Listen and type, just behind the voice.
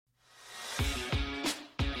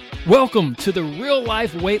Welcome to the Real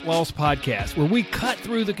Life Weight Loss Podcast, where we cut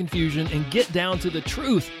through the confusion and get down to the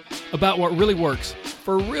truth about what really works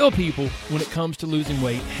for real people when it comes to losing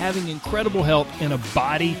weight, having incredible health, and a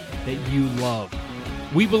body that you love.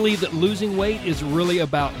 We believe that losing weight is really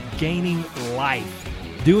about gaining life,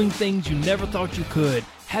 doing things you never thought you could,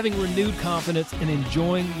 having renewed confidence, and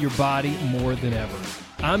enjoying your body more than ever.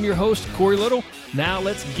 I'm your host, Corey Little. Now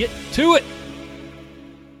let's get to it.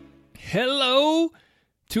 Hello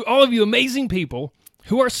to all of you amazing people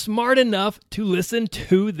who are smart enough to listen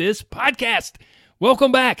to this podcast.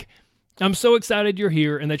 Welcome back. I'm so excited you're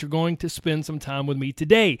here and that you're going to spend some time with me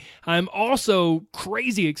today. I'm also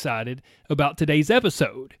crazy excited about today's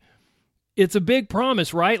episode. It's a big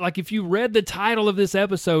promise, right? Like if you read the title of this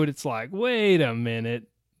episode, it's like, wait a minute,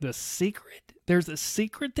 the secret? There's a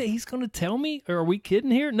secret that he's going to tell me? Or are we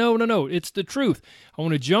kidding here? No. It's the truth. I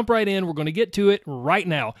want to jump right in. We're going to get to it right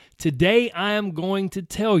now. Today, I am going to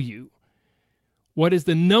tell you what is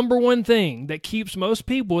the number one thing that keeps most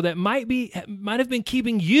people that might have been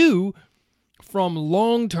keeping you from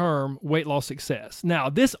long-term weight loss success. Now,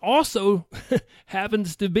 this also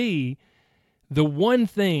happens to be the one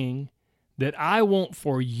thing that I want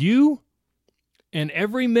for you and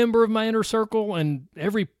every member of my inner circle and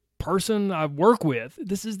every person I work with.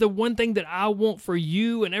 This is the one thing that I want for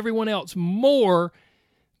you and everyone else more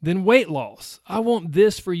than weight loss. I want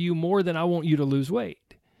this for you more than I want you to lose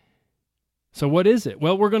weight. So what is it?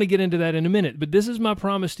 Well, we're going to get into that in a minute, but this is my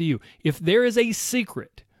promise to you. If there is a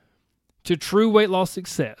secret to true weight loss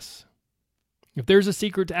success, if there's a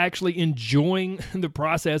secret to actually enjoying the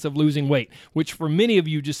process of losing weight, which for many of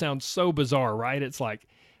you just sounds so bizarre, right? It's like,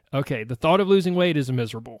 okay, the thought of losing weight is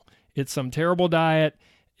miserable. It's some terrible diet.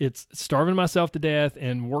 It's starving myself to death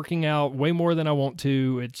and working out way more than I want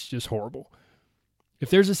to. It's just horrible. If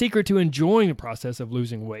there's a secret to enjoying the process of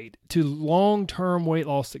losing weight, to long-term weight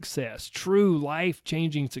loss success, true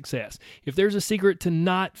life-changing success, if there's a secret to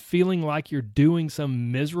not feeling like you're doing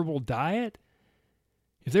some miserable diet,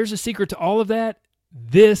 if there's a secret to all of that,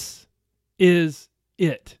 this is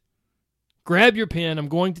it. Grab your pen. I'm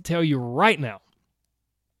going to tell you right now.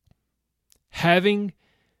 Having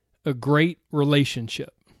a great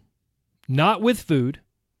relationship. Not with food,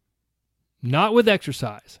 not with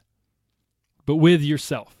exercise, but with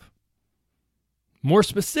yourself. More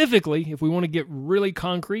specifically, if we want to get really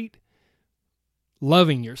concrete,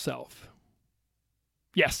 loving yourself.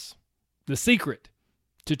 Yes, the secret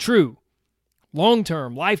to true,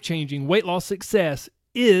 long-term, life-changing weight loss success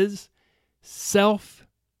is self-love.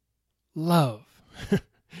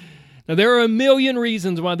 Now, there are a million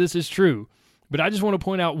reasons why this is true, but I just want to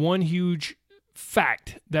point out one huge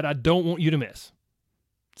fact that I don't want you to miss.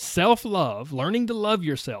 Self-love, learning to love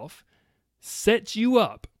yourself, sets you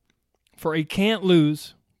up for a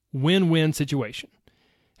can't-lose, win-win situation.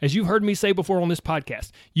 As you've heard me say before on this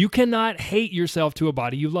podcast, you cannot hate yourself to a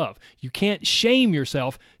body you love. You can't shame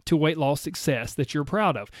yourself to weight loss success that you're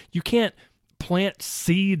proud of. You can't plant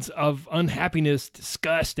seeds of unhappiness,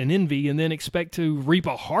 disgust, and envy and then expect to reap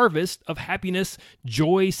a harvest of happiness,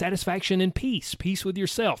 joy, satisfaction, and peace. Peace with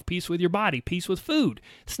yourself, peace with your body, peace with food.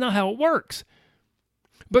 It's not how it works.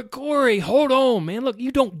 But Corey, hold on, man. Look,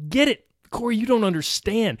 you don't get it. Corey, you don't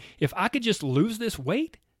understand. If I could just lose this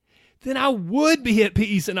weight, then I would be at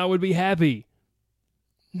peace and I would be happy.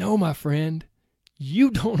 No, my friend,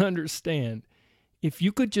 you don't understand. If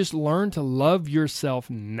you could just learn to love yourself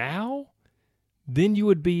now, then you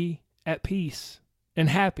would be at peace and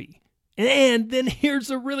happy. And then here's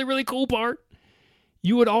the really, really cool part.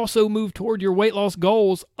 You would also move toward your weight loss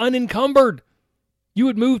goals unencumbered. You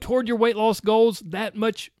would move toward your weight loss goals that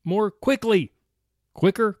much more quickly.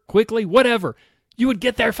 Quickly, whatever. You would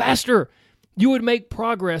get there faster. You would make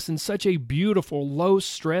progress in such a beautiful,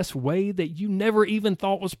 low-stress way that you never even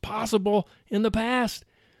thought was possible in the past.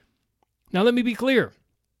 Now, let me be clear.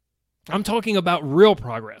 I'm talking about real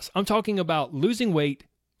progress. I'm talking about losing weight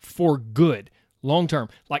for good, long term,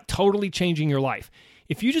 like totally changing your life.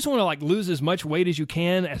 If you just want to lose as much weight as you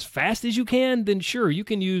can, as fast as you can, then sure, you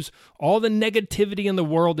can use all the negativity in the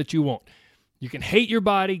world that you want. You can hate your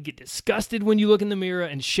body, get disgusted when you look in the mirror,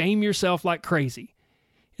 and shame yourself like crazy.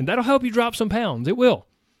 And that'll help you drop some pounds. It will.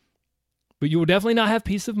 But you will definitely not have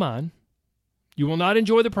peace of mind. You will not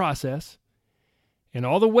enjoy the process. And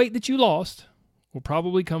all the weight that you lost will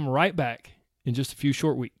probably come right back in just a few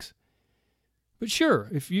short weeks. But sure,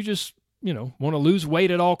 if you just, want to lose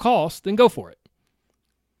weight at all costs, then go for it.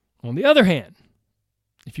 On the other hand,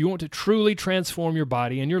 if you want to truly transform your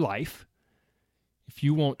body and your life, if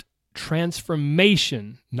you want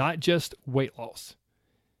transformation, not just weight loss,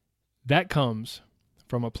 that comes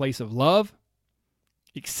from a place of love,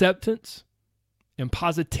 acceptance, and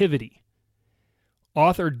positivity.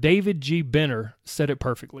 Author David G. Benner said it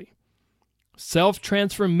perfectly.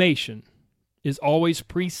 Self-transformation is always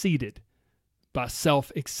preceded by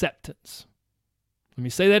self-acceptance. Let me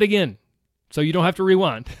say that again so you don't have to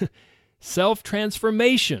rewind.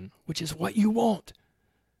 Self-transformation, which is what you want,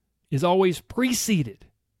 is always preceded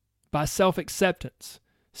by self-acceptance.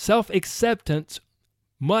 Self-acceptance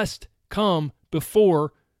must come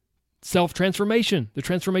before self-transformation, the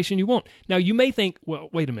transformation you want. Now, you may think, well,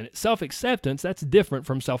 wait a minute, self-acceptance, that's different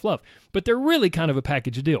from self-love. But they're really kind of a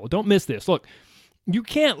package deal. Don't miss this. Look, you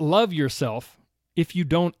can't love yourself if you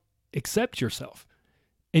don't accept yourself.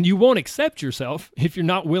 And you won't accept yourself if you're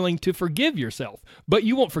not willing to forgive yourself. But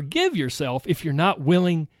you won't forgive yourself if you're not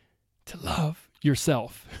willing to love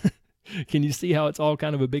yourself. Can you see how it's all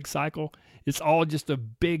kind of a big cycle? It's all just a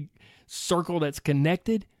big circle that's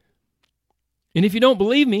connected. And if you don't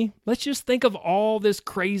believe me, let's just think of all this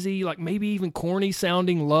crazy, like maybe even corny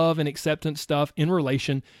sounding love and acceptance stuff in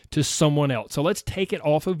relation to someone else. So let's take it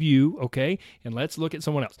off of you, okay? And let's look at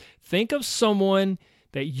someone else. Think of someone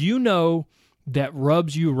that you know that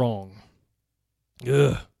rubs you wrong.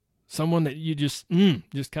 Ugh. Someone that you just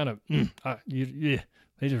kind of, they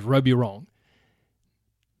just rub you wrong.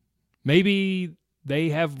 Maybe they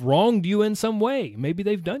have wronged you in some way. Maybe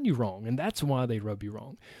they've done you wrong, and that's why they rub you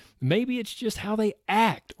wrong. Maybe it's just how they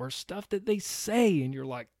act or stuff that they say, and you're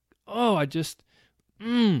like, oh,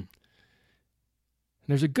 And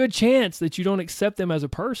there's a good chance that you don't accept them as a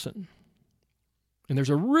person. And there's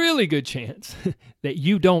a really good chance that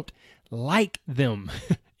you don't like them.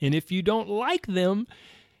 And if you don't like them,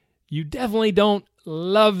 you definitely don't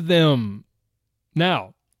love them.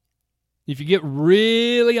 Now, if you get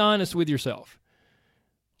really honest with yourself,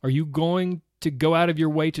 are you going to go out of your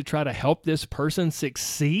way to try to help this person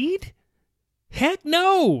succeed? Heck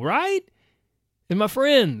no, right? And my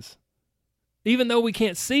friends, even though we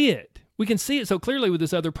can't see it, we can see it so clearly with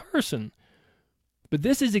this other person. But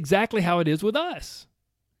this is exactly how it is with us.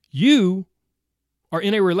 You are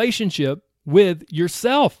in a relationship with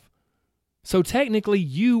yourself. So technically,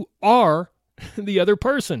 you are the other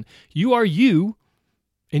person. You are you,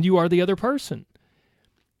 and you are the other person.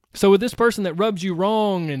 So with this person that rubs you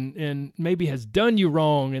wrong and maybe has done you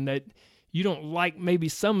wrong and that you don't like maybe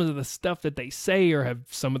some of the stuff that they say or have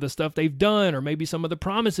some of the stuff they've done or maybe some of the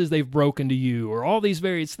promises they've broken to you or all these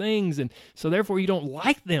various things, and so therefore you don't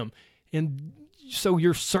like them. And so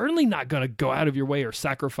you're certainly not going to go out of your way or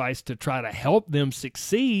sacrifice to try to help them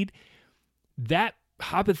succeed. That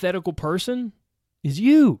hypothetical person is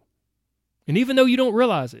you. And even though you don't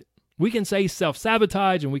realize it, we can say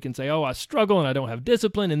self-sabotage and we can say, oh, I struggle and I don't have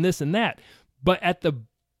discipline and this and that. But at the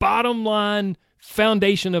bottom line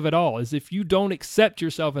foundation of it all is if you don't accept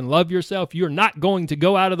yourself and love yourself, you're not going to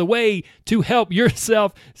go out of the way to help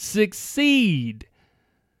yourself succeed.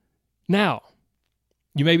 Now,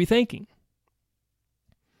 you may be thinking,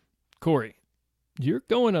 Corey, you're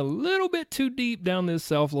going a little bit too deep down this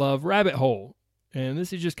self-love rabbit hole, and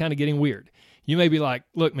this is just kind of getting weird. You may be like,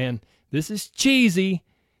 look, man, this is cheesy.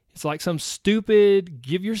 It's like some stupid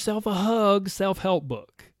give yourself a hug self-help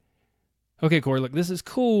book. Okay, Corey, look, this is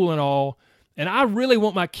cool and all, and I really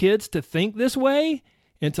want my kids to think this way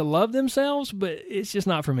and to love themselves, but it's just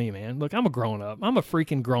not for me, man. Look, I'm a grown-up. I'm a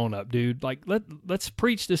freaking grown-up, dude. Like, let's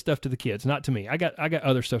preach this stuff to the kids, not to me. I got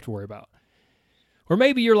other stuff to worry about. Or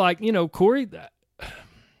maybe you're like, Corey,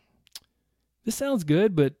 this sounds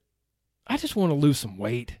good, but I just want to lose some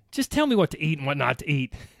weight. Just tell me what to eat and what not to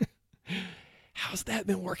eat. How's that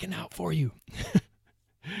been working out for you?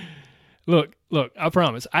 Look, I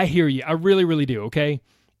promise. I hear you. I really, really do, okay?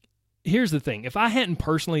 Here's the thing. If I hadn't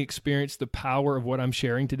personally experienced the power of what I'm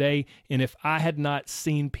sharing today, and if I had not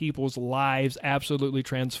seen people's lives absolutely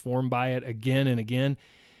transformed by it again and again,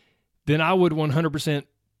 then I would 100%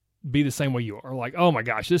 be the same way you are. Like, oh my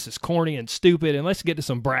gosh, this is corny and stupid, and let's get to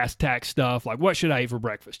some brass tack stuff. Like, what should I eat for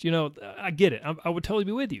breakfast? I get it. I would totally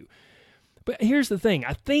be with you. But here's the thing.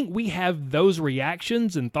 I think we have those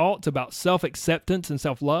reactions and thoughts about self-acceptance and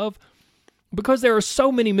self-love because there are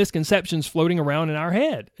so many misconceptions floating around in our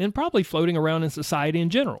head and probably floating around in society in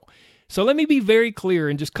general. So let me be very clear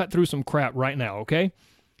and just cut through some crap right now, okay?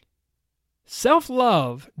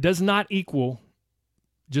 Self-love does not equal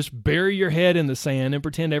just bury your head in the sand and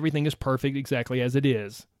pretend everything is perfect exactly as it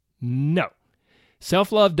is. No.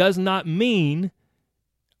 Self-love does not mean,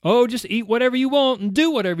 oh, just eat whatever you want and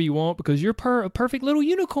do whatever you want because you're a perfect little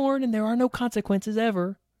unicorn and there are no consequences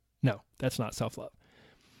ever. No, that's not self-love.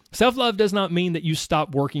 Self-love does not mean that you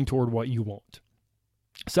stop working toward what you want.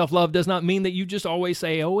 Self-love does not mean that you just always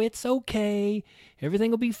say, oh, it's okay,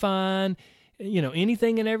 everything will be fine.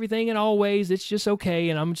 anything and everything and always, it's just okay,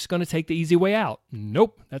 and I'm just going to take the easy way out.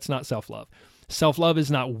 Nope, that's not self-love. Self-love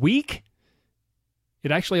is not weak.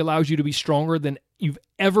 It actually allows you to be stronger than you've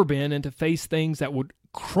ever been and to face things that would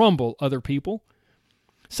crumble other people.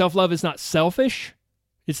 Self-love is not selfish.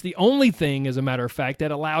 It's the only thing, as a matter of fact,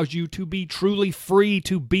 that allows you to be truly free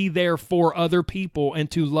to be there for other people and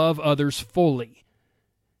to love others fully.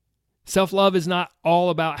 Self-love is not all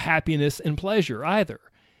about happiness and pleasure either.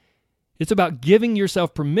 It's about giving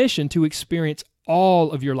yourself permission to experience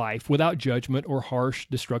all of your life without judgment or harsh,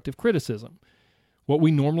 destructive criticism. What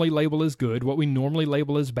we normally label as good, what we normally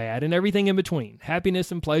label as bad, and everything in between.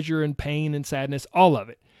 Happiness and pleasure and pain and sadness, all of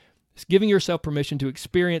it. It's giving yourself permission to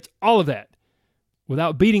experience all of that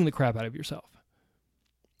without beating the crap out of yourself.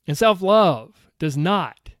 And self-love does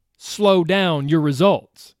not slow down your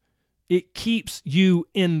results. It keeps you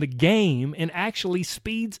in the game and actually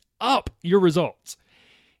speeds up your results.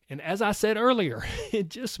 And as I said earlier, it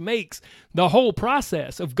just makes the whole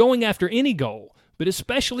process of going after any goal, but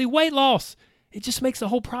especially weight loss, it just makes the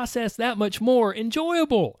whole process that much more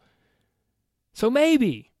enjoyable. So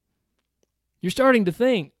maybe you're starting to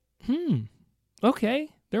think, okay,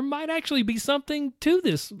 there might actually be something to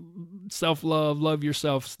this self-love, love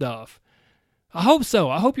yourself stuff. I hope so.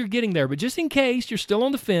 I hope you're getting there. But just in case you're still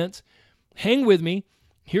on the fence, hang with me.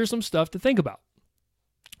 Here's some stuff to think about.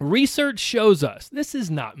 Research shows us, this is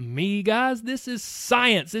not me, guys. This is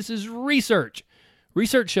science. This is research.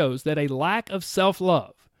 Research shows that a lack of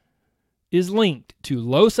self-love is linked to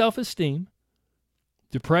low self-esteem,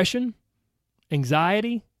 depression,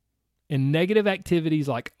 anxiety, and negative activities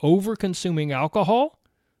like over-consuming alcohol,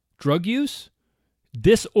 drug use,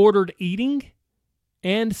 disordered eating,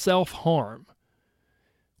 and self-harm.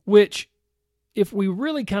 Which, if we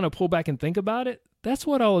really kind of pull back and think about it, that's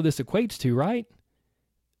what all of this equates to, right?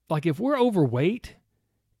 Like if we're overweight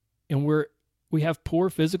and we have poor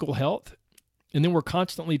physical health, and then we're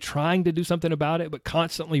constantly trying to do something about it, but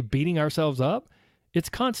constantly beating ourselves up, it's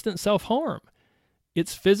constant self-harm.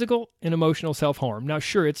 It's physical and emotional self-harm. Now,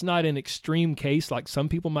 sure, it's not an extreme case like some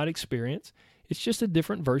people might experience. It's just a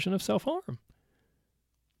different version of self-harm.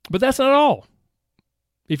 But that's not all.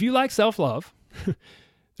 If you like self-love,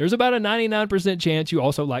 there's about a 99% chance you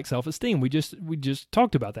also like self-esteem. We just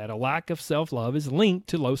talked about that. A lack of self-love is linked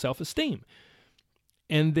to low self-esteem.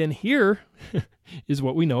 And then here is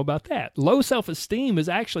what we know about that. Low self-esteem is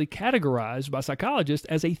actually categorized by psychologists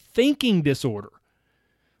as a thinking disorder,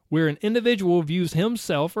 where an individual views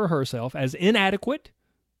himself or herself as inadequate,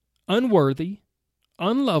 unworthy,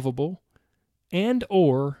 unlovable, and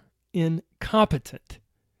or incompetent.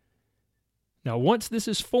 Now, once this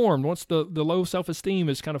is formed, once the low self-esteem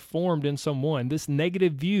is kind of formed in someone, this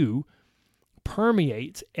negative view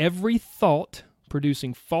permeates every thought,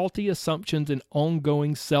 producing faulty assumptions and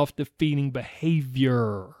ongoing self-defeating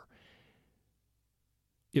behavior.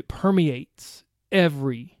 It permeates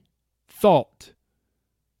every thought,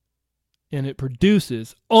 and it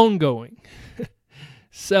produces ongoing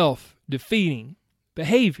self-defeating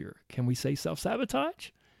behavior. Can we say self-sabotage?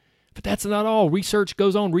 But that's not all. Research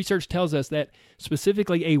goes on. Research tells us that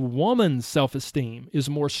specifically a woman's self-esteem is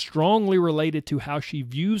more strongly related to how she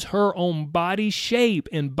views her own body shape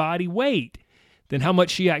and body weight than how much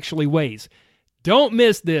she actually weighs. Don't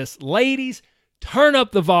miss this. Ladies, turn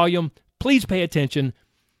up the volume. Please pay attention.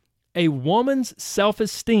 A woman's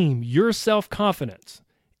self-esteem, your self-confidence,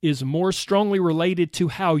 is more strongly related to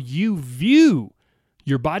how you view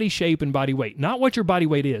your body shape and body weight. Not what your body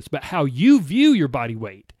weight is, but how you view your body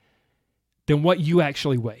weight than what you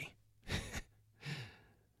actually weigh.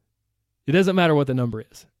 It doesn't matter what the number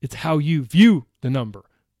is. It's how you view the number.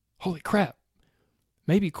 Holy crap.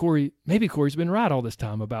 Maybe Corey's been right all this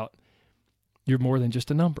time about you're more than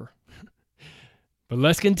just a number. But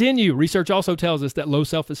let's continue. Research also tells us that low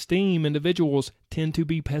self-esteem individuals tend to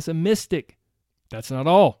be pessimistic. That's not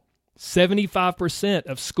all. 75%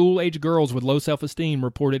 of school-age girls with low self-esteem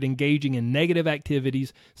reported engaging in negative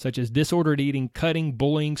activities such as disordered eating, cutting,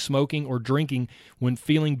 bullying, smoking, or drinking when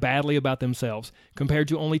feeling badly about themselves, compared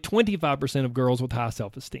to only 25% of girls with high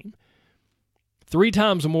self-esteem. 3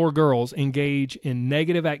 times more girls engage in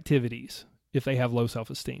negative activities if they have low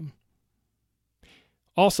self-esteem.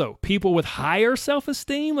 Also, people with higher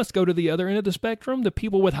self-esteem, let's go to the other end of the spectrum. The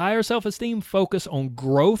people with higher self-esteem focus on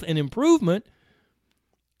growth and improvement,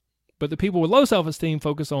 but the people with low self-esteem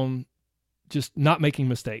focus on just not making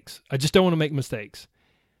mistakes. I just don't want to make mistakes.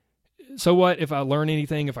 So what if I learn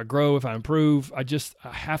anything, if I grow, if I improve? I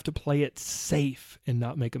have to play it safe and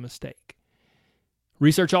not make a mistake.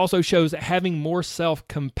 Research also shows that having more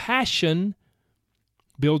self-compassion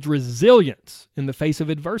builds resilience in the face of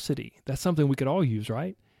adversity. That's something we could all use,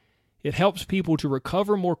 right? It helps people to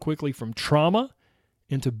recover more quickly from trauma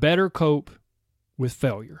and to better cope with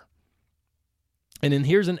failure. And then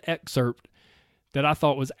here's an excerpt that I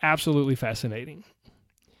thought was absolutely fascinating.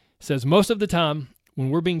 It says, most of the time, when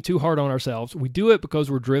we're being too hard on ourselves, we do it because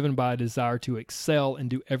we're driven by a desire to excel and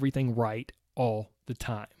do everything right all the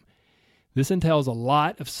time. This entails a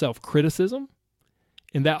lot of self-criticism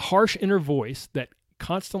and that harsh inner voice that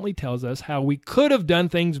constantly tells us how we could have done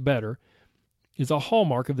things better is a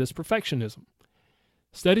hallmark of this perfectionism.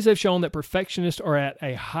 Studies have shown that perfectionists are at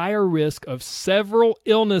a higher risk of several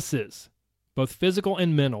illnesses, both physical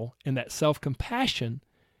and mental, and that self-compassion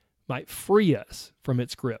might free us from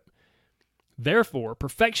its grip. Therefore,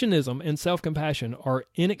 perfectionism and self-compassion are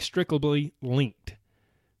inextricably linked.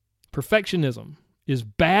 Perfectionism is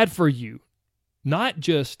bad for you, not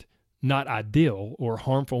just not ideal or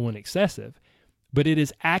harmful when excessive, but it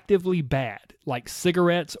is actively bad, like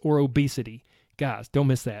cigarettes or obesity. Guys, don't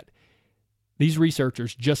miss that. These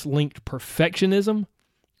researchers just linked perfectionism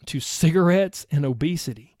to cigarettes and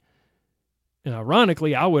obesity. And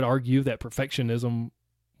ironically, I would argue that perfectionism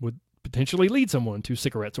would potentially lead someone to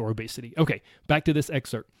cigarettes or obesity. Okay, back to this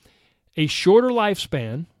excerpt. A shorter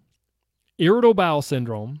lifespan, irritable bowel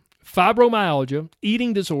syndrome, fibromyalgia,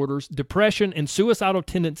 eating disorders, depression, and suicidal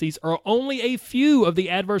tendencies are only a few of the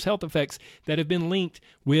adverse health effects that have been linked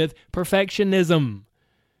with perfectionism.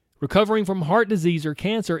 Recovering from heart disease or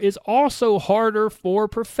cancer is also harder for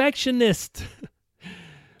perfectionists,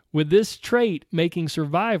 with this trait making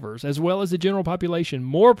survivors, as well as the general population,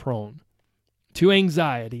 more prone to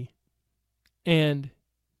anxiety and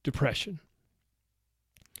depression.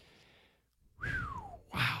 Whew,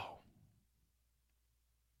 wow.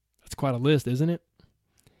 That's quite a list, isn't it?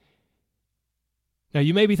 Now,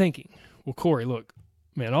 you may be thinking, well, Corey, look,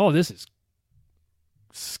 man, all of this is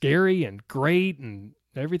scary and great and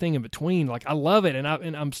everything in between. Like, I love it, and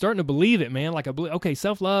I'm starting to believe it, man. Like, okay,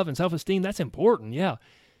 self-love and self-esteem, that's important, yeah.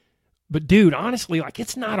 But dude, honestly, like,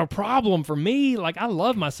 it's not a problem for me. Like, I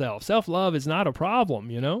love myself. Self-love is not a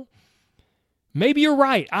problem, you know? Maybe you're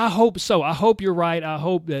right. I hope so. I hope you're right. I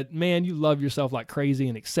hope that, man, you love yourself like crazy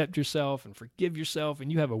and accept yourself and forgive yourself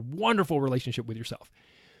and you have a wonderful relationship with yourself.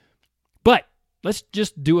 But let's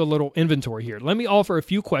just do a little inventory here. Let me offer a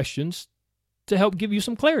few questions to help give you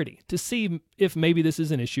some clarity, to see if maybe this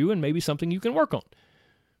is an issue and maybe something you can work on.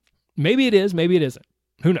 Maybe it is, maybe it isn't.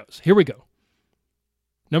 Who knows? Here we go.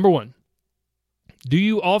 Number one, do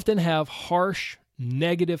you often have harsh,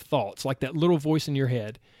 negative thoughts, like that little voice in your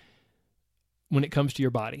head, when it comes to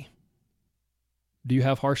your body? Do you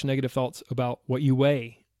have harsh, negative thoughts about what you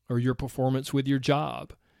weigh or your performance with your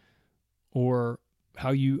job or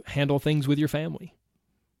how you handle things with your family?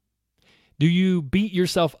 Do you beat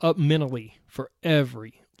yourself up mentally for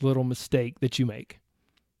every little mistake that you make?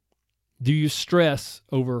 Do you stress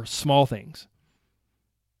over small things?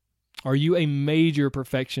 Are you a major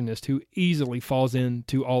perfectionist who easily falls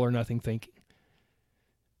into all or nothing thinking?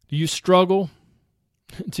 Do you struggle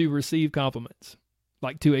to receive compliments,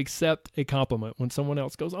 like to accept a compliment when someone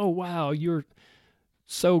else goes, oh, wow, you're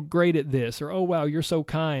so great at this, or oh, wow, you're so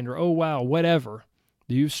kind, or oh, wow, whatever?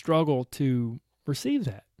 Do you struggle to receive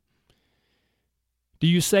that? Do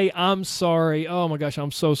you say, I'm sorry, oh my gosh,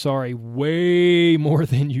 I'm so sorry, way more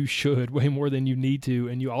than you should, way more than you need to,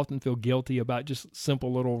 and you often feel guilty about just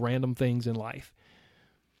simple little random things in life?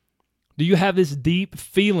 Do you have this deep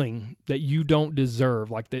feeling that you don't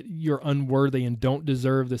deserve, like that you're unworthy and don't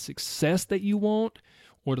deserve the success that you want,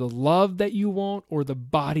 or the love that you want, or the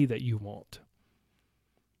body that you want?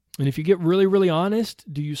 And if you get really, really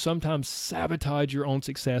honest, do you sometimes sabotage your own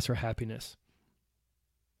success or happiness?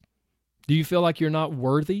 Do you feel like you're not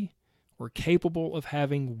worthy or capable of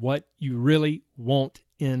having what you really want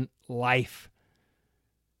in life?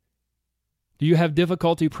 Do you have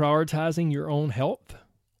difficulty prioritizing your own health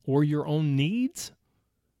or your own needs?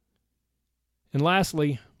 And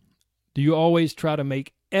lastly, do you always try to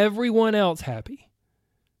make everyone else happy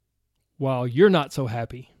while you're not so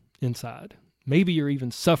happy inside? Maybe you're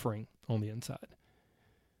even suffering on the inside.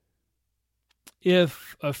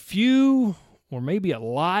 If a few or maybe a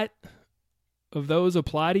lot of those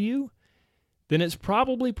apply to you, then it's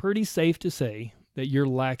probably pretty safe to say that you're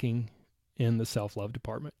lacking in the self-love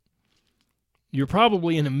department. You're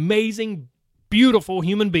probably an amazing, beautiful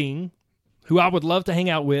human being who I would love to hang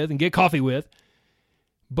out with and get coffee with,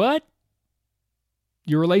 but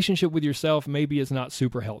your relationship with yourself maybe is not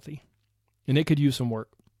super healthy, and it could use some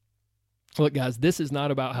work. Look, guys, this is not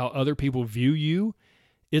about how other people view you.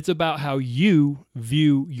 It's about how you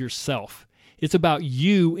view yourself. It's about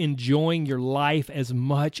you enjoying your life as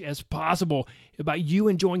much as possible. About you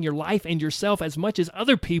enjoying your life and yourself as much as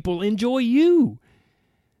other people enjoy you.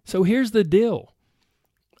 So here's the deal.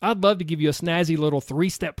 I'd love to give you a snazzy little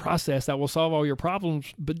 3-step process that will solve all your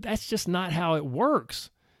problems, but that's just not how it works.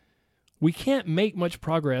 We can't make much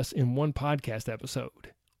progress in one podcast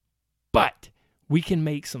episode, but we can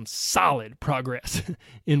make some solid progress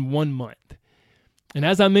in 1 month. And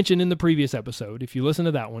as I mentioned in the previous episode, if you listen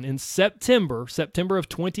to that one, in September of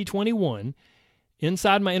 2021,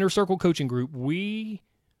 inside my Inner Circle coaching group, we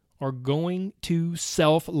are going to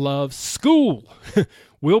self-love school.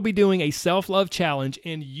 We'll be doing a self-love challenge,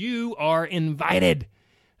 and you are invited.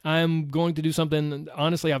 I'm going to do something,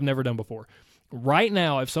 honestly, I've never done before. Right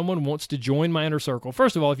now, if someone wants to join my Inner Circle,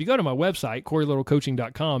 first of all, if you go to my website,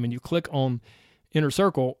 CoreyLittleCoaching.com, and you click on Inner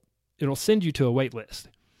Circle, it'll send you to a wait list.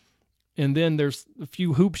 And then there's a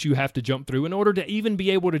few hoops you have to jump through in order to even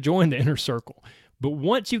be able to join the Inner Circle. But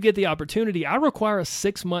once you get the opportunity, I require a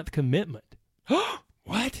 6-month commitment.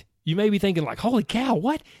 What? You may be thinking like, holy cow,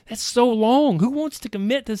 what? That's so long. Who wants to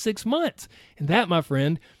commit to 6 months? And that, my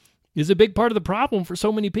friend, is a big part of the problem for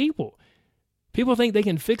so many people. People think they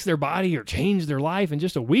can fix their body or change their life in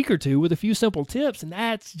just a week or two with a few simple tips, and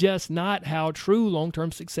that's just not how true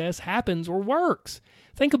long-term success happens or works.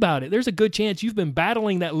 Think about it. There's a good chance you've been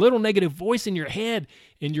battling that little negative voice in your head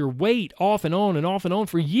and your weight off and on and off and on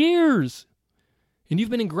for years. And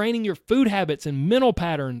you've been ingraining your food habits and mental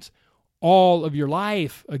patterns all of your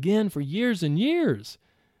life, again, for years and years.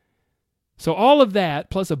 So all of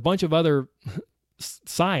that, plus a bunch of other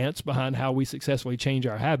science behind how we successfully change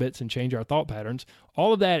our habits and change our thought patterns,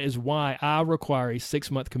 all of that is why I require a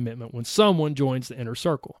 6-month commitment when someone joins the Inner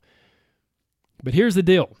Circle. But here's the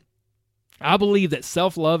deal. I believe that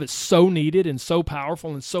self-love is so needed and so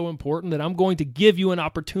powerful and so important that I'm going to give you an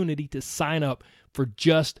opportunity to sign up for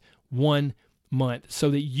just 1 month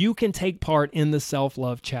so that you can take part in the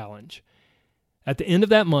self-love challenge. At the end of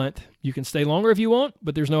that month, you can stay longer if you want,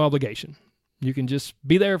 but there's no obligation. You can just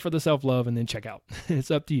be there for the self-love and then check out. It's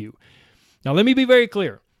up to you. Now, let me be very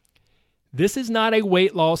clear. This is not a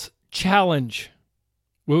weight loss challenge.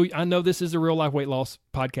 Well, I know this is a real-life weight loss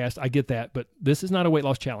podcast. I get that, but this is not a weight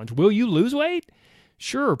loss challenge. Will you lose weight?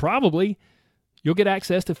 Sure, probably. You'll get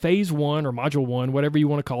access to Phase 1 or Module 1, whatever you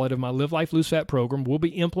want to call it, of my Live Life, Lose Fat program. We'll be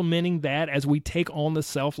implementing that as we take on the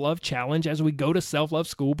self-love challenge, as we go to self-love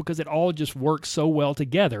school, because it all just works so well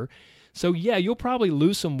together. So yeah, you'll probably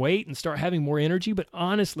lose some weight and start having more energy, but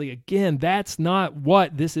honestly, again, that's not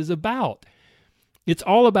what this is about. It's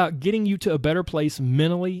all about getting you to a better place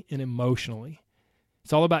mentally and emotionally.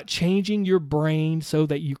 It's all about changing your brain so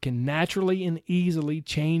that you can naturally and easily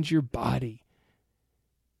change your body.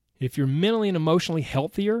 If you're mentally and emotionally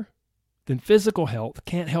healthier, then physical health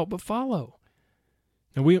can't help but follow.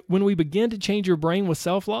 And when we begin to change your brain with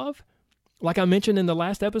self-love, like I mentioned in the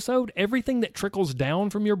last episode, everything that trickles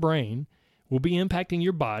down from your brain will be impacting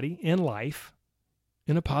your body and life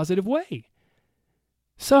in a positive way.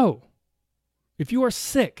 So, if you are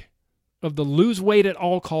sick of the lose weight at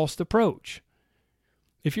all cost approach,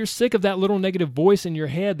 if you're sick of that little negative voice in your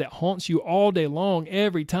head that haunts you all day long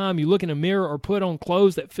every time you look in a mirror or put on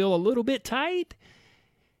clothes that feel a little bit tight,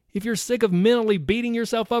 if you're sick of mentally beating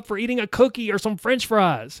yourself up for eating a cookie or some French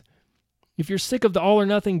fries, if you're sick of the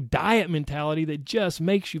all-or-nothing diet mentality that just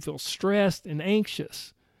makes you feel stressed and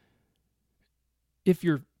anxious, if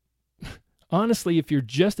you're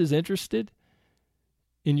just as interested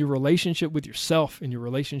in your relationship with yourself, in your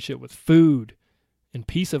relationship with food and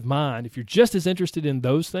peace of mind, if you're just as interested in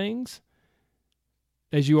those things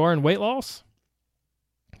as you are in weight loss,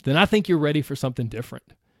 then I think you're ready for something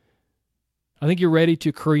different. I think you're ready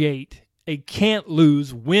to create a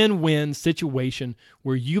can't-lose, win-win situation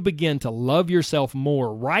where you begin to love yourself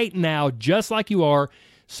more right now, just like you are,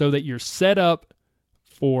 so that you're set up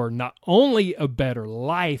for not only a better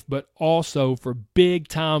life, but also for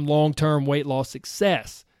big-time, long-term weight loss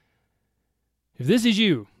success. If this is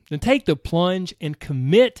you, then take the plunge and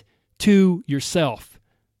commit to yourself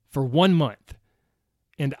for 1 month.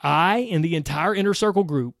 And I and the entire Inner Circle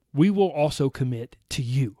group, we will also commit to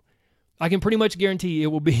you. I can pretty much guarantee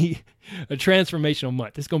it will be a transformational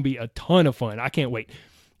month. It's going to be a ton of fun. I can't wait.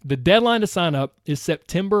 The deadline to sign up is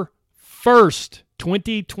September 1st,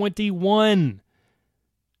 2021.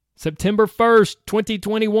 September 1st,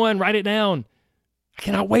 2021. Write it down. I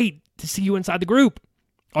cannot wait to see you inside the group.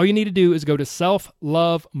 All you need to do is go to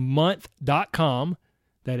selflovemonth.com.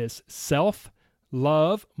 That is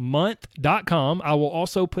selflovemonth.com. I will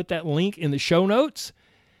also put that link in the show notes,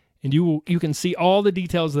 and you can see all the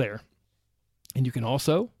details there. And you can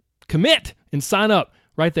also commit and sign up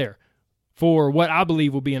right there for what I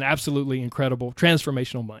believe will be an absolutely incredible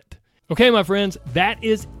transformational month. Okay, my friends, that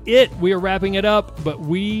is it. We are wrapping it up, but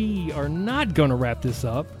we are not going to wrap this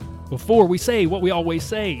up before, we say what we always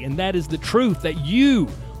say, and that is the truth, that you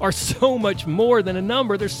are so much more than a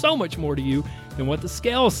number. There's so much more to you than what the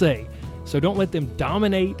scales say. So don't let them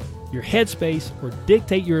dominate your headspace or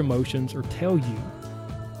dictate your emotions or tell you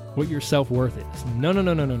what your self-worth is. No.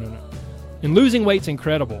 And losing weight's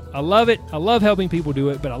incredible. I love it. I love helping people do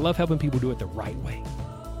it, but I love helping people do it the right way.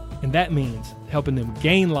 And that means helping them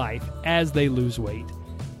gain life as they lose weight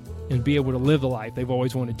and be able to live the life they've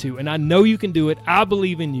always wanted to. And I know you can do it. I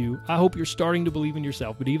believe in you. I hope you're starting to believe in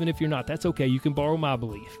yourself. But even if you're not, that's okay. You can borrow my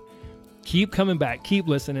belief. Keep coming back. Keep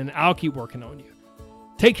listening. I'll keep working on you.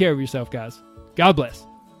 Take care of yourself, guys. God bless.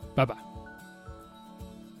 Bye-bye.